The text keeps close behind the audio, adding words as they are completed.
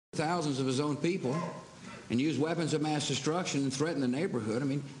thousands of his own people and use weapons of mass destruction and threaten the neighborhood. I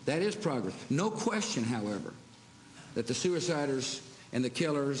mean, that is progress. No question, however, that the suiciders and the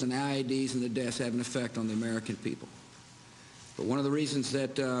killers and the IEDs and the deaths have an effect on the American people. But one of the reasons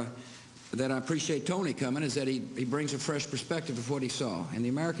that I appreciate Tony coming is that he brings a fresh perspective of what he saw. And the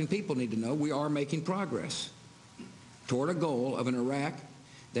American people need to know we are making progress toward a goal of an Iraq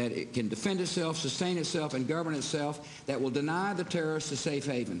that it can defend itself, sustain itself, and govern itself, that will deny the terrorists a safe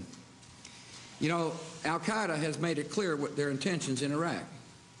haven. You know, Al-Qaeda has made it clear what their intentions in Iraq.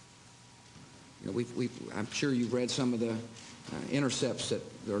 You know, I'm sure you've read some of the intercepts that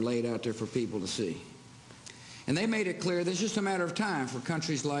are laid out there for people to see. And they made it clear that it's just a matter of time for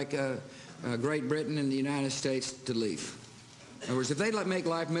countries like Great Britain and the United States to leave. In other words, if they make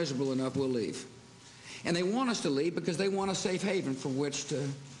life miserable enough, we'll leave. And they want us to leave because they want a safe haven from which to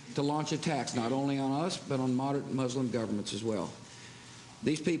launch attacks, not only on us, but on moderate Muslim governments as well.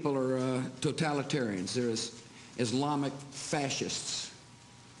 These people are totalitarians. They're Islamic fascists.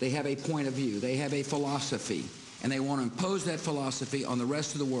 They have a point of view. They have a philosophy, and they want to impose that philosophy on the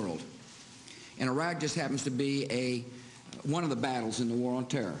rest of the world. And Iraq just happens to be one of the battles in the war on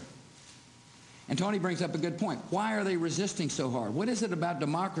terror. And Tony brings up a good point. Why are they resisting so hard? What is it about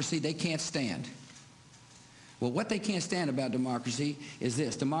democracy they can't stand? Well, what they can't stand about democracy is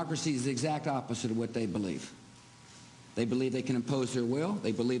this. Democracy is the exact opposite of what they believe. They believe they can impose their will.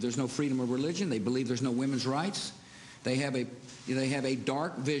 They believe there's no freedom of religion. They believe there's no women's rights. They have a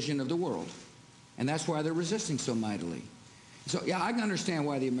dark vision of the world. And that's why they're resisting so mightily. So, yeah, I can understand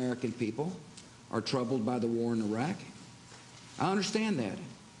why the American people are troubled by the war in Iraq. I understand that.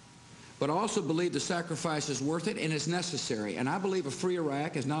 But I also believe the sacrifice is worth it and is necessary. And I believe a free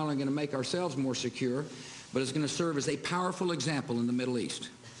Iraq is not only going to make ourselves more secure, but it's going to serve as a powerful example in the Middle East.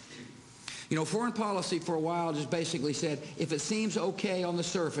 You know, foreign policy for a while just basically said, if it seems okay on the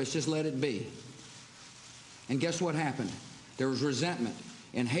surface, just let it be. And guess what happened? There was resentment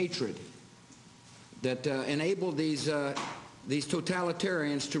and hatred that enabled these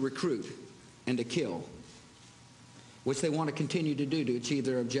totalitarians to recruit and to kill, which they want to continue to do to achieve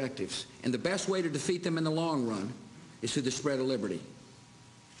their objectives. And the best way to defeat them in the long run is through the spread of liberty.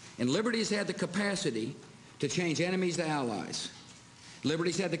 And liberty's had the capacity to change enemies to allies.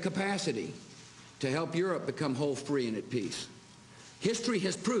 Liberty's had the capacity to help Europe become whole, free, and at peace. History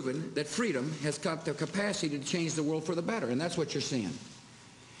has proven that freedom has got the capacity to change the world for the better, and that's what you're seeing.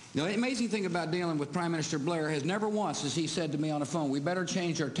 Now, the amazing thing about dealing with Prime Minister Blair has never once, as he said to me on the phone, we better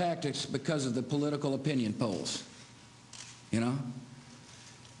change our tactics because of the political opinion polls. You know?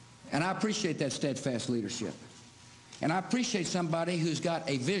 And I appreciate that steadfast leadership. And I appreciate somebody who's got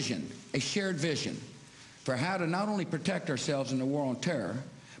a vision, a shared vision, for how to not only protect ourselves in the war on terror,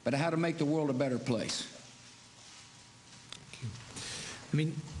 but how to make the world a better place. I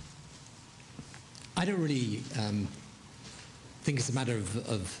mean, I don't really think it's a matter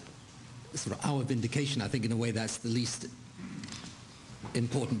of sort of our vindication. I think in a way that's the least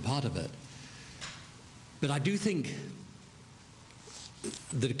important part of it. But I do think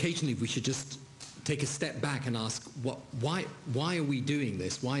that occasionally we should just take a step back and ask, why are we doing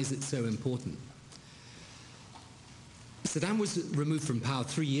this? Why is it so important? Saddam was removed from power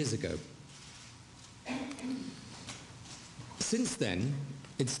 3 years ago. Since then,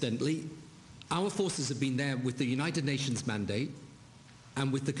 incidentally, our forces have been there with the United Nations mandate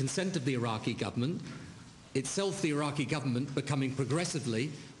and with the consent of the Iraqi government, itself the Iraqi government becoming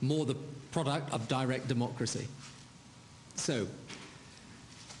progressively more the product of direct democracy. So,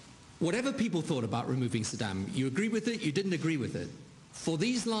 whatever people thought about removing Saddam, you agree with it, you didn't agree with it. For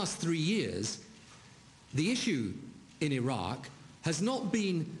these last 3 years, the issue in Iraq has not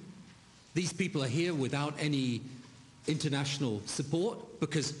been these people are here without any international support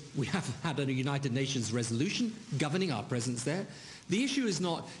because we have had a United Nations resolution governing our presence there. The issue is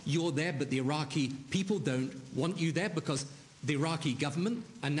not you're there but the Iraqi people don't want you there because the Iraqi government,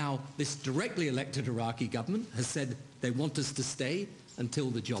 and now this directly elected Iraqi government, has said they want us to stay until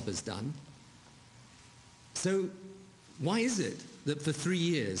the job is done. So why is it that for 3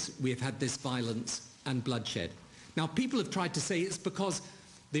 years we have had this violence and bloodshed? Now, people have tried to say it's because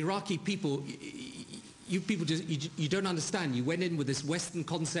the Iraqi people, you people just, you don't understand. You went in with this Western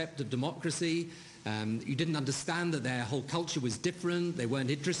concept of democracy. You didn't understand that their whole culture was different. They weren't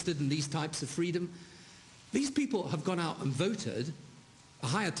interested in these types of freedom. These people have gone out and voted. A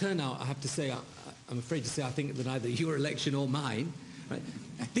higher turnout, I have to say, I'm afraid to say, I think, than either your election or mine. Right?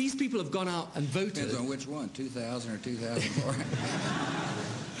 These people have gone out and voted. Depends on which one, 2000 or 2004.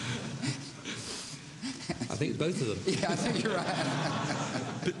 I think both of them. Yeah, I think you're right.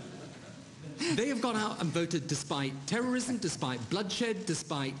 They have gone out and voted despite terrorism, despite bloodshed,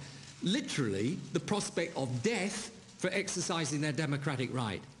 despite literally the prospect of death for exercising their democratic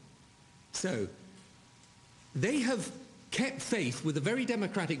right. So they have kept faith with the very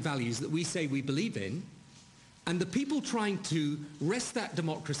democratic values that we say we believe in, and the people trying to wrest that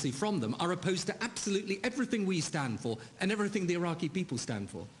democracy from them are opposed to absolutely everything we stand for and everything the Iraqi people stand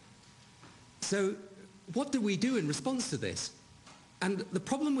for. So what do we do in response to this? And the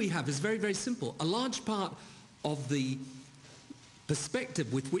problem we have is very, very simple. A large part of the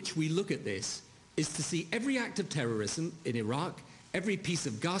perspective with which we look at this is to see every act of terrorism in Iraq, every piece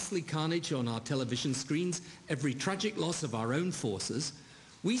of ghastly carnage on our television screens, every tragic loss of our own forces.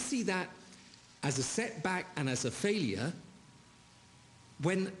 We see that as a setback and as a failure,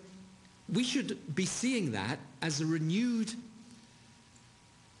 when we should be seeing that as a renewed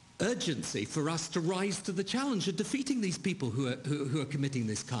urgency for us to rise to the challenge of defeating these people who are committing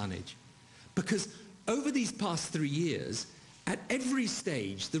this carnage. Because over these past 3 years, at every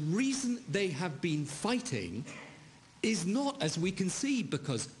stage, the reason they have been fighting is not, as we can see,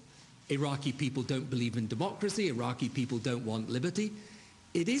 because Iraqi people don't believe in democracy, Iraqi people don't want liberty.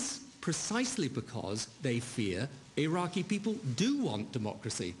 It is precisely because they fear Iraqi people do want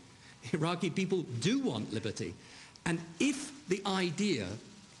democracy. Iraqi people do want liberty. And if the idea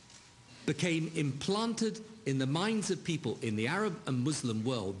became implanted in the minds of people in the Arab and Muslim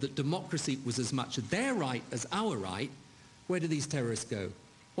world that democracy was as much their right as our right, where do these terrorists go?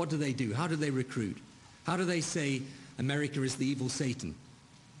 What do they do? How do they recruit? How do they say America is the evil Satan?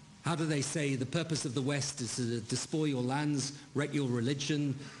 How do they say the purpose of the West is to despoil your lands, wreck your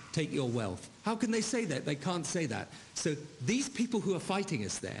religion, take your wealth? How can they say that? They can't say that. So these people who are fighting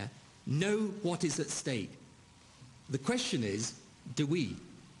us there know what is at stake. The question is, do we?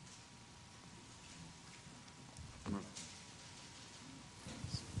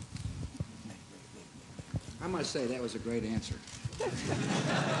 I must say that was a great answer.